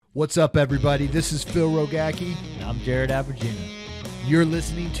What's up, everybody? This is Phil Rogacki. And I'm Jared Abergina. You're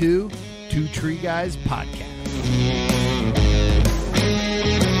listening to Two Tree Guys Podcast.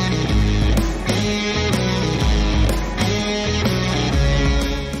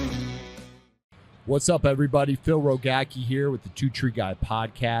 What's up, everybody? Phil Rogacki here with the Two Tree Guy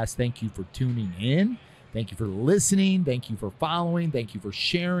Podcast. Thank you for tuning in. Thank you for listening. Thank you for following. Thank you for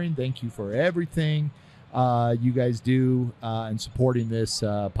sharing. Thank you for everything you guys do in supporting this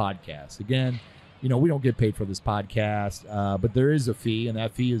podcast. Again, you know, we don't get paid for this podcast, but there is a fee, and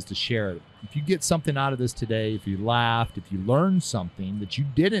that fee is to share it. If you get something out of this today, if you laughed, if you learned something that you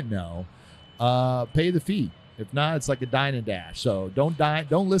didn't know, pay the fee. If not, it's like a dine and dash. So don't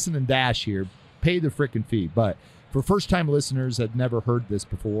listen and dash here. Pay the freaking fee. But for first-time listeners that never heard this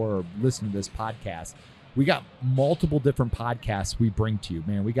before or listened to this podcast, we got multiple different podcasts we bring to you,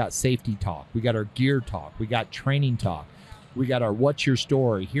 man. We got safety talk. We got our gear talk. We got training talk. We got our What's Your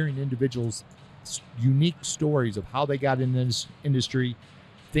Story, hearing individuals' unique stories of how they got in this industry,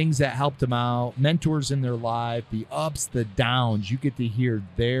 things that helped them out, mentors in their life, the ups, the downs. You get to hear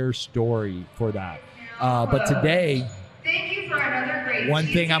their story for that. But today, thank you for another great one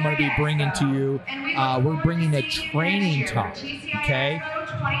thing I'm going to be bringing to you, we're bringing a training talk, okay?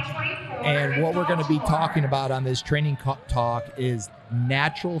 And what we're going to be talking about on this training talk is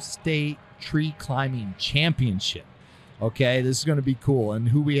Natural State Tree Climbing Championship. Okay, this is going to be cool. And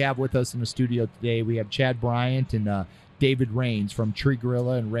who we have with us in the studio today, we have Chad Bryant and David Rains from Tree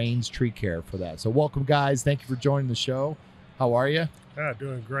Gorilla and Rains Tree Care for that. So welcome, guys. Thank you for joining the show. How are you?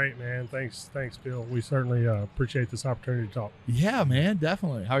 Doing great, man. Thanks, Bill. We certainly appreciate this opportunity to talk. Yeah, man,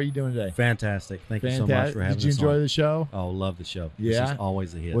 definitely. How are you doing today? Fantastic. Thank you so much for having us. Did you enjoy the show? Oh, love the show. Yeah? This is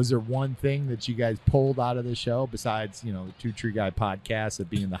always a hit. Was there one thing that you guys pulled out of the show besides, you know, the Two Tree Guy Podcast of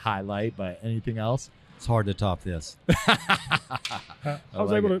being the highlight, but anything else? It's hard to top this. I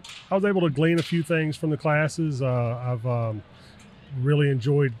was able to glean a few things from the classes. I've really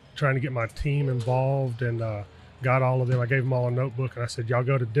enjoyed trying to get my team involved and got all of them. I gave them all a notebook and I said, y'all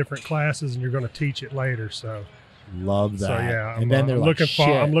go to different classes and you're going to teach it later. So love that. So yeah, and then they're I'm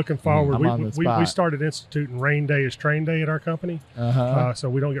looking forward. We started instituting rain day as train day at our company. So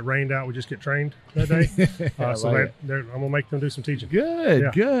we don't get rained out. We just get trained that day. I'm going to make them do some teaching.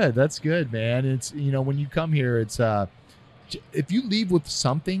 Good. That's good, man. It's, you know, when you come here, it's, if you leave with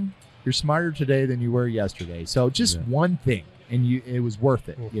something, you're smarter today than you were yesterday. So just one thing. And it was worth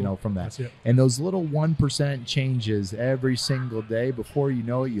it, you know, from that. That's it. And those little 1% changes every single day, before you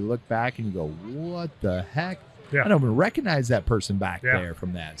know it, you look back and you go, what the heck? Yeah. I don't even recognize that person back there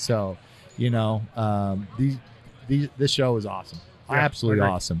from that. So, you know, this show is awesome. Absolutely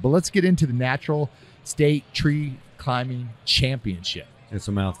awesome. But let's get into the Natural State Tree Climbing Championship. It's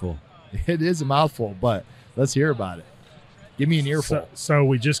a mouthful. It is a mouthful, but let's hear about it. Give me an earful. So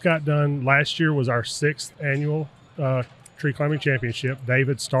we just got done. Last year was our 6th annual Tree Climbing Championship.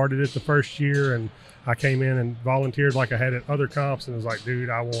 David started it the first year, and I came in and volunteered like I had at other comps, and was like, dude,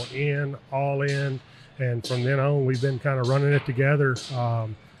 I want in, all in. And from then on, we've been kind of running it together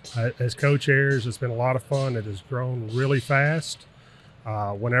as co-chairs. It's been a lot of fun. It has grown really fast.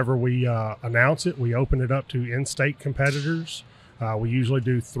 Whenever we announce it, we open it up to in-state competitors. We usually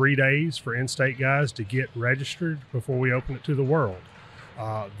do 3 days for in-state guys to get registered before we open it to the world.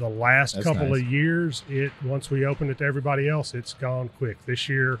 The last couple of years, once we opened it to everybody else, it's gone quick. This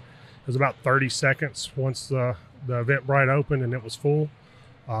year, it was about 30 seconds once the Eventbrite opened, and it was full,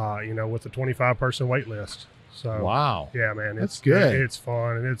 you know, with a 25-person wait list. So, wow. Yeah, man. That's good. It's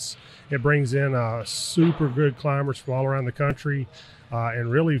fun, and it brings in super good climbers from all around the country.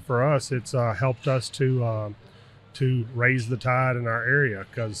 And really, for us, it's helped us to raise the tide in our area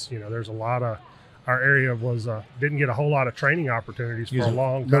because, you know, there's a lot of – our area didn't get a whole lot of training opportunities for a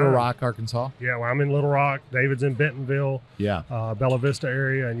long time. Little Rock, Arkansas? Yeah, well, I'm in Little Rock. David's in Bentonville. Yeah. Bella Vista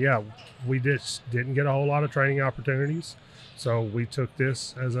area. And, yeah, we just didn't get a whole lot of training opportunities. So we took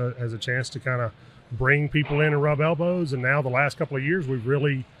this as a chance to kind of bring people in and rub elbows. And now the last couple of years, we've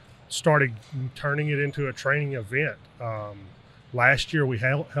really started turning it into a training event. Last year, we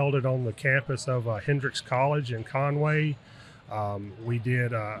held it on the campus of Hendrix College in Conway. We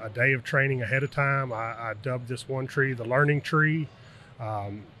did a day of training ahead of time. I dubbed this one tree the Learning Tree.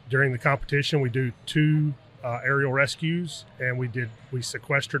 During the competition, we do 2 aerial rescues, and we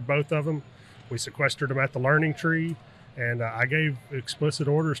sequestered both of them. We sequestered them at the Learning Tree, and I gave explicit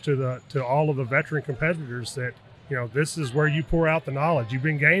orders to all of the veteran competitors that, you know, this is where you pour out the knowledge. You've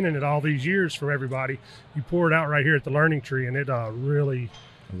been gaining it all these years from everybody. You pour it out right here at the Learning Tree, and it really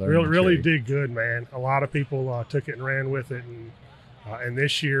did good, man. A lot of people took it and ran with it, and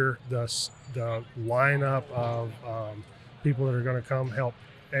this year the lineup of people that are going to come help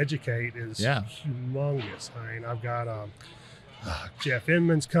educate is Yeah. humongous. I mean, I've got Jeff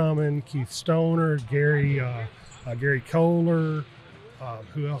Inman's coming, Keith Stoner, Gary Kohler.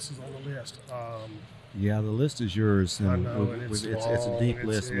 Who else is on the list? Yeah, the list is yours. I And know, and it's a long. deep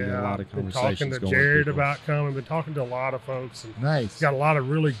list. And we got a lot of been conversations talking to going Jared with people. about coming. Been talking to a lot of folks. And Nice. got a lot of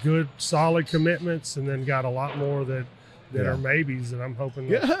really good, solid commitments, and then got a lot more that Yeah. are maybes. And I'm hoping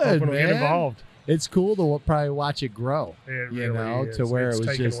Good, to get man. involved. It's cool to probably watch it grow. It You really know, is. to where It's it was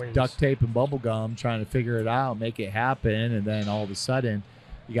taking just wings. duct tape and bubble gum trying to figure it out, make it happen, and then all of a sudden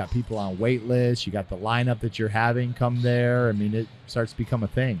you got people on wait lists, you got the lineup that you're having come there. I mean, it starts to become a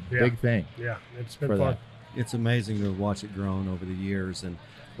thing, Yeah. big thing. Yeah, it's been For fun. that. It's amazing to watch it grown over the years, and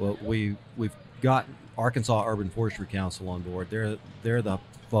well, we've got Arkansas Urban Forestry Council on board. They're the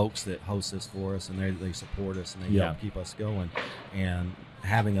folks that host this for us, and they support us, and they Yeah. help keep us going. And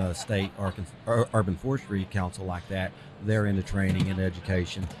having a state Urban Forestry Council like that, they're into training and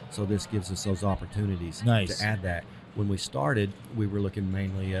education, so this gives us those opportunities Nice. to add that. When we started, we were looking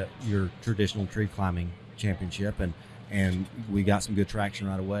mainly at your traditional tree climbing championship, and we got some good traction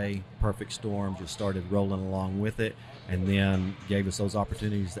right away. Perfect storm, just started rolling along with it, and then gave us those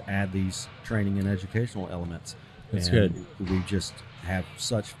opportunities to add these training and educational elements. That's And good. We just have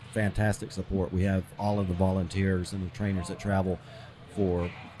such fantastic support. We have all of the volunteers and the trainers that travel for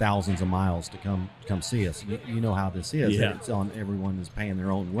thousands of miles to come see us. You know how this is. Yeah. It's on everyone is paying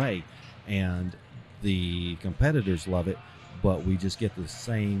their own way, and the competitors love it, but we just get the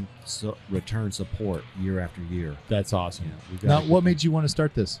same return support year after year. That's awesome. Yeah, we've got Now, to what keep- made you want to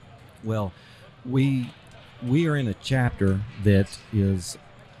start this? Well, we are in a chapter that is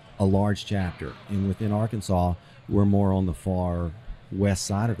a large chapter, and within Arkansas, we're more on the far west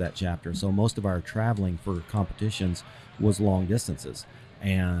side of that chapter. So most of our traveling for competitions was long distances.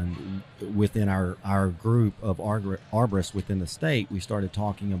 And within our group of arborists within the state, we started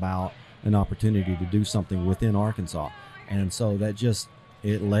talking about an opportunity to do something within Arkansas. And so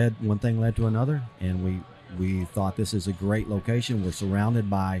that one thing led to another, and we thought this is a great location. We're surrounded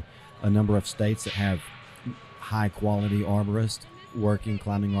by a number of states that have high quality arborists,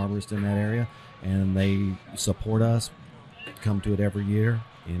 climbing arborists in that area, and they support us, come to it every year,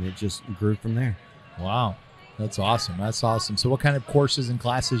 and it just grew from there. Wow. That's awesome. That's awesome. So what kind of courses and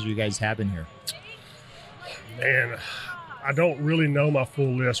classes are you guys having here? Man, I don't really know my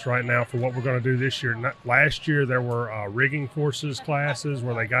full list right now for what we're going to do this year. Last year, there were rigging forces classes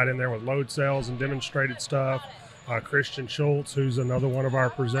where they got in there with load cells and demonstrated stuff. Christian Schultz, who's another one of our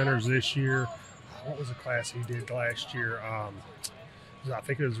presenters this year. What was the class he did last year? I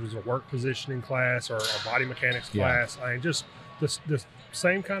think it was a work positioning class or a body mechanics class. I mean, just the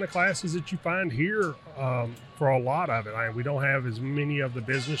same kind of classes that you find here for a lot of it. I mean, we don't have as many of the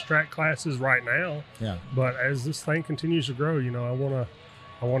business track classes right now. Yeah. But as this thing continues to grow,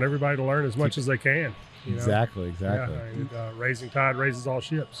 I want everybody to learn as much as they can. Exactly. Yeah, I mean, raising tide raises all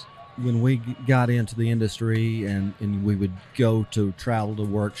ships. When we got into the industry and we would go to travel to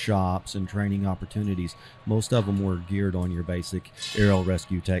workshops and training opportunities, most of them were geared on your basic aerial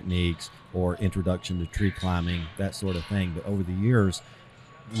rescue techniques or introduction to tree climbing, that sort of thing. But over the years,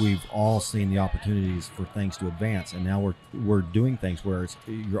 we've all seen the opportunities for things to advance, and now we're doing things where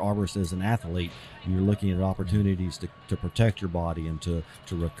your arborist is an athlete, and you're looking at opportunities to protect your body and to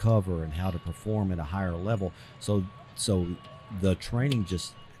recover and how to perform at a higher level. So the training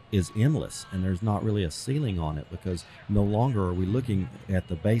just is endless, and there's not really a ceiling on it, because no longer are we looking at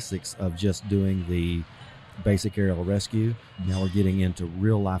the basics of just doing the basic aerial rescue. Now we're getting into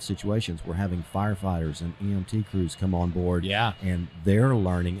real life situations. We're having firefighters and EMT crews come on board, and they're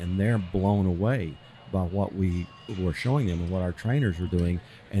learning and they're blown away by what we were showing them and what our trainers are doing,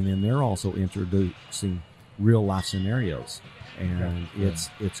 and then they're also introducing real life scenarios. And it's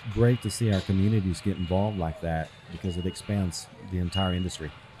great to see our communities get involved like that, because it expands the entire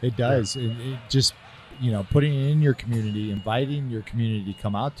industry. It does. It just, putting it in your community, inviting your community to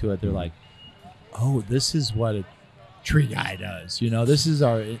come out to it. They're like, oh, this is what a tree guy does. This is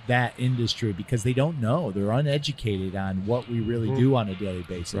that industry, because they don't know. They're uneducated on what we really do on a daily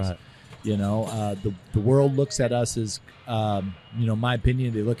basis. Right. The world looks at us as, my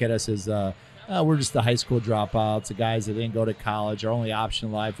opinion, they look at us as, we're just the high school dropouts, the guys that didn't go to college. Our only option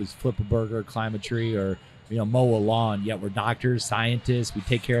in life was flip a burger, climb a tree, or mow a lawn. Yet we're doctors, scientists. We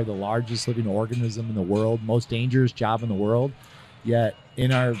take care of the largest living organism in the world, most dangerous job in the world. Yet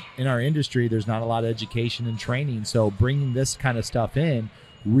in our industry, there's not a lot of education and training. So bringing this kind of stuff in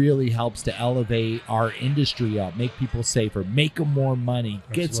really helps to elevate our industry up, make people safer, make them more money,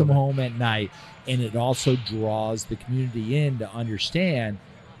 get them home at night. And it also draws the community in to understand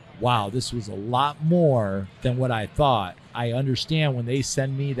wow, this was a lot more than what I thought. I understand when they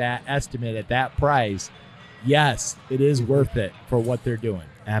send me that estimate at that price, yes, it is worth it for what they're doing.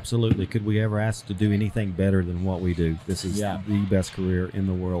 Absolutely. Could we ever ask to do anything better than what we do? This is Yeah. the best career in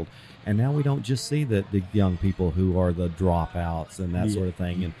the world. And now we don't just see the young people who are the dropouts and that Yeah. sort of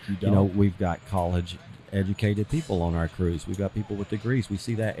thing. And, You you know, don't. we've got college educated people on our crews. We've got people with degrees. We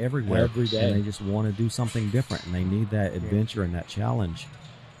see that everywhere. Every day. And they just want to do something different, and they need that adventure and that challenge.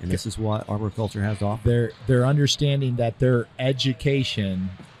 And this is what arboriculture has to offer. They're understanding that their education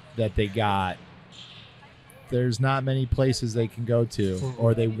that they got, there's not many places they can go to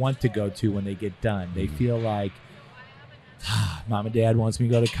or they want to go to when they get done. They feel like, mom and dad wants me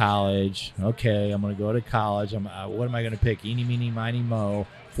to go to college. Okay, I'm going to go to college. What am I going to pick? Eeny, meeny, miny, mo.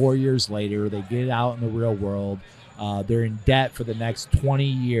 4 years later, they get out in the real world. They're in debt for the next 20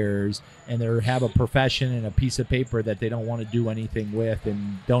 years, and they have a profession and a piece of paper that they don't want to do anything with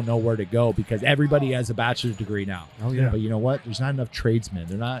and don't know where to go because everybody has a bachelor's degree now. Oh, yeah. But you know what? There's not enough tradesmen.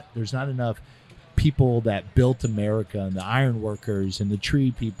 There's not enough people that built America, and the iron workers and the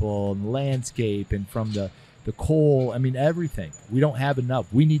tree people and the landscape and from the coal. I mean, everything. We don't have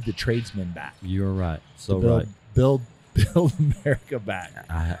enough. We need the tradesmen back. You're right. So to right. build America back.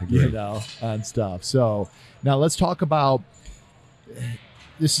 I agree. You know, and stuff. So now let's talk about.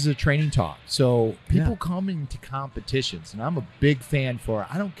 This is a training talk. So people coming to competitions, and I'm a big fan for.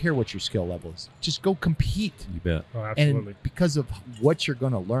 I don't care what your skill level is. Just go compete. You bet. Oh, absolutely. And because of what you're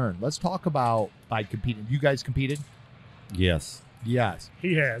going to learn, let's talk about by competing. You guys competed? Yes. Yes.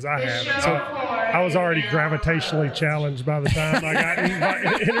 He has. I haven't. So I was already gravitationally challenged by the time I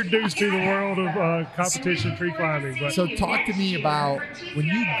got introduced to the world of competition tree climbing. But So talk to me about when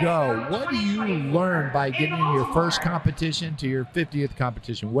you go, what do you learn by getting in your first competition to your 50th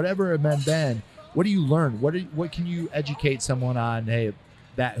competition, whatever it may have been? What do you learn? What can you educate someone on? Hey,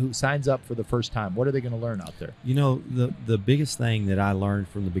 that who signs up for the first time, what are they going to learn out there? You know, the biggest thing that I learned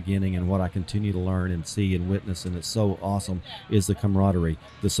from the beginning and what I continue to learn and see and witness, and it's so awesome, is the camaraderie,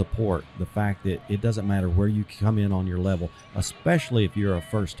 the support, the fact that it doesn't matter where you come in on your level, especially if you're a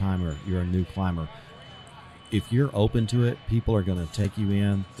first timer, you're a new climber. If you're open to it, people are going to take you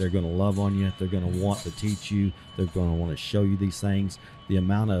in. They're going to love on you. They're going to want to teach you. They're going to want to show you these things. The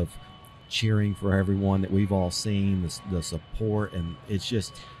amount of cheering for everyone that we've all seen, the support, and it's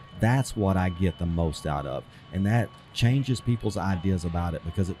just, that's what I get the most out of. And that changes people's ideas about it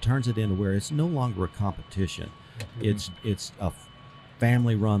because it turns it into where it's no longer a competition. It's a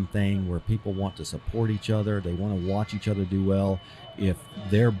family run thing where people want to support each other. They want to watch each other do well. If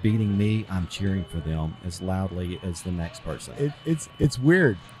they're beating me, I'm cheering for them as loudly as the next person. It's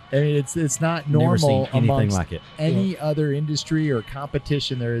weird. I mean, it's not Never seen normal anything amongst like it. any other industry or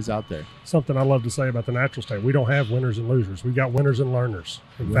competition there is out there. something I love to say about the natural state, we don't have winners and losers. We've got winners and learners.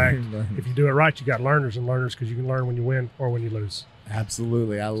 In fact, if you do it right, you got learners and learners because you can learn when you win or when you lose.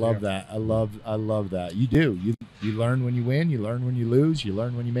 Absolutely. I love that. I love that. You do. You learn when you win, you learn when you lose, you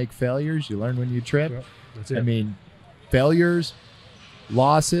learn when you make failures, you learn when you trip. Yep, that's it. I mean, failures,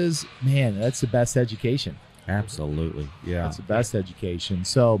 losses, man, that's the best education. Absolutely. Yeah. That's the best education.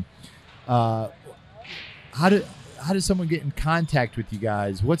 So, how does someone get in contact with you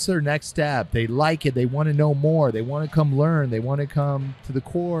guys? What's their next step? They like it. They want to know more. They want to come learn. They want to come to the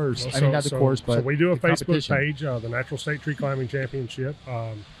course. Well, not the course, but so we do a the Facebook competition. page, the Natural State Tree Climbing Championship.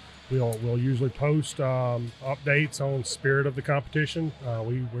 We'll usually post updates on spirit of the competition.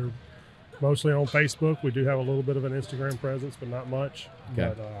 We're mostly on Facebook. We do have a little bit of an Instagram presence, but not much.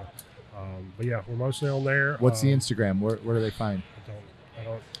 Okay. But yeah, we're mostly on there. What's the Instagram? Where do they find?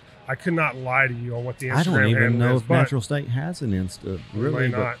 I could not lie to you on what the Instagram I don't even handle know is, if but Natural State has an Insta, We really.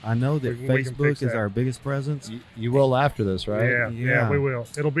 may But not. I know that We can Facebook fix is that. our biggest presence. You will after this, right? Yeah, Yeah. we will.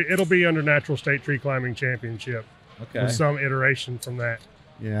 It'll be under Natural State Tree Climbing Championship Okay. with some iteration from that.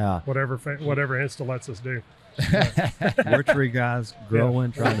 Yeah. Whatever Insta lets us do. We're tree guys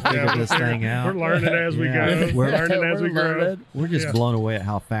growing, trying to figure this thing out. We're learning as we Yeah. go. We're- learning as we grow. learning. We're just Yeah. blown away at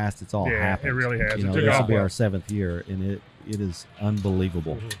how fast it's all Yeah, happened. it really has. You It know, took this off will be well. our 7th year, and it is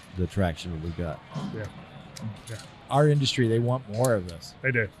unbelievable the traction that we've got. Our industry, they want more of this.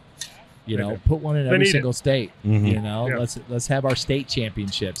 They do. You They know, do. put one in They every need it. single state. Mhm. You know, Yeah. let's have our state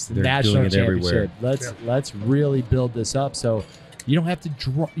championships, the They're national doing it everywhere. championship. Let's really build this up so you don't have to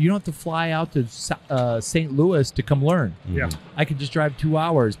you don't have to fly out to St. Louis to come learn. Yeah. I can just drive 2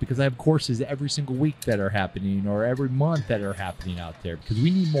 hours because I have courses every single week that are happening or every month that are happening out there because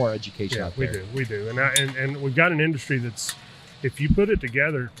we need more education Yeah, out we there. do. And we've got an industry that's, if you put it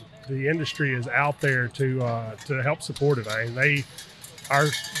together, the industry is out there to help support it. I mean,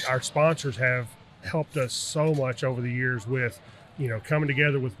 our sponsors have helped us so much over the years with, coming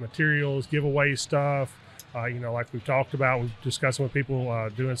together with materials, giveaway stuff. Like we've talked about, we're discussing with people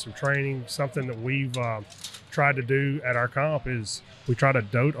doing some training. Something that we've tried to do at our comp is we try to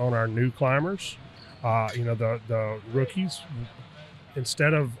dote on our new climbers. The rookies,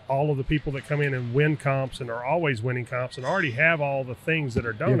 instead of all of the people that come in and win comps and are always winning comps and already have all the things that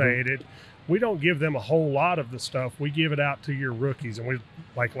are donated, we don't give them a whole lot of the stuff. We give it out to your rookies. And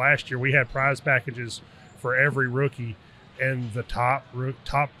like last year, we had prize packages for every rookie, and the top.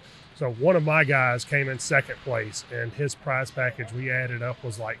 So one of my guys came in second place, and his prize package we added up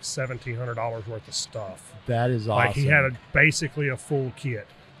was like $1,700 worth of stuff. That is awesome. Like he had basically a full kit,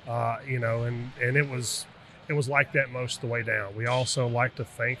 and it was like that most of the way down. We also like to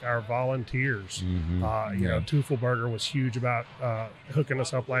thank our volunteers. Teufelberger was huge about hooking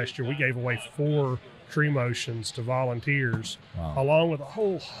us up last year. We gave away 4 tree motions to volunteers, along with a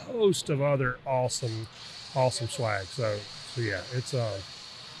whole host of other awesome swag. So yeah, it's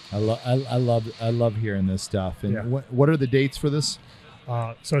I love hearing this stuff. And Yeah. what are the dates for this?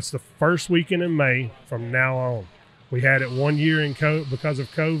 so it's the first weekend in May from now on. We had it 1 year because of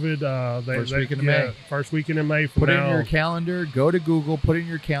COVID. First weekend in May. First weekend in May from Put it now in your on. calendar. Go to Google, put it in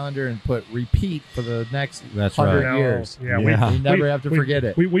your calendar, and put repeat for the next That's 100 right. years. Yeah, You never have to forget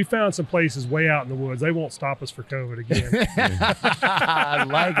it. We found some places way out in the woods. They won't stop us for COVID again. I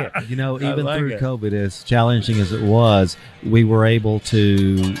like it. Even like through it. COVID, as challenging as it was, we were able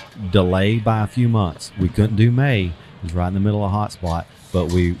to delay by a few months. We couldn't do May. It was right in the middle of a hot spot.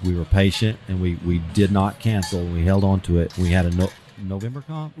 But we were patient, and we did not cancel. We held on to it. We had a November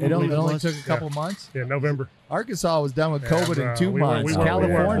comp. It only took a couple months. Yeah, November. Arkansas was done with COVID Yeah, in 2 we weren't- months. we weren't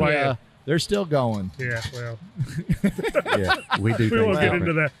California, playing. they're still going. Yeah, well, Yeah, we do. we things won't get different.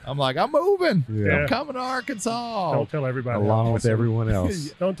 into that. I'm like, I'm moving. Yeah. I'm coming to Arkansas. Don't tell everybody. how Along with awesome- everyone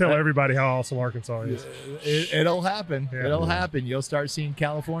else. Don't tell everybody how awesome Arkansas is. It'll happen. Yeah. It'll happen. You'll start seeing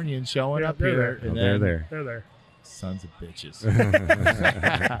Californians showing Yeah, up they're here. there. and They're then- there. They're there. Sons of bitches.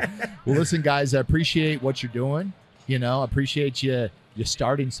 Well, listen, guys, I appreciate what you're doing. I appreciate you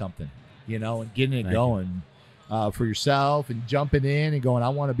starting something, and getting it Thank going for yourself and jumping in and going, I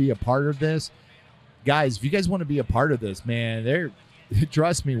want to be a part of this. Guys, if you guys want to be a part of this, man,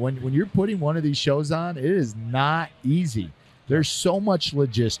 trust me, when you're putting one of these shows on, it is not easy. There's so much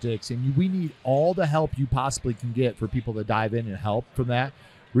logistics, and we need all the help you possibly can get for people to dive in and help from that.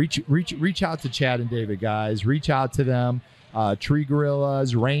 Reach out to Chad and David, guys. Reach out to them. Tree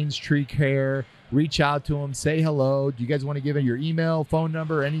Gorillas, Rain's Tree Care. Reach out to them. Say hello. Do you guys want to give it your email, phone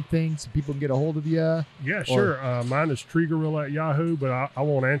number, anything so people can get a hold of you? Yeah, sure. Mine is Tree Gorilla at Yahoo, but I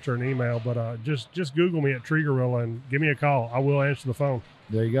won't answer an email. But just Google me at Tree Gorilla and give me a call. I will answer the phone.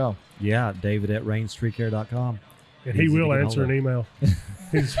 There you go. Yeah, David at rainstreetcare.com. And he Easy to will get answer hold an of. email.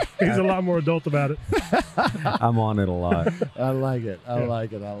 He's a lot more adult about it. I'm on it a lot. I like it. I Yeah.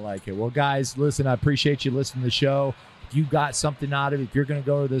 like it. I like it. Well, guys, listen, I appreciate you listening to the show. If you got something out of it, if you're going to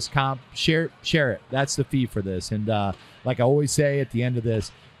go to this comp, share it. That's the fee for this. And like I always say at the end of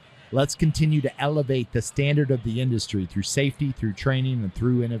this, let's continue to elevate the standard of the industry through safety, through training, and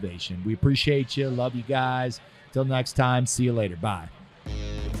through innovation. We appreciate you. Love you guys. Till next time. See you later. Bye.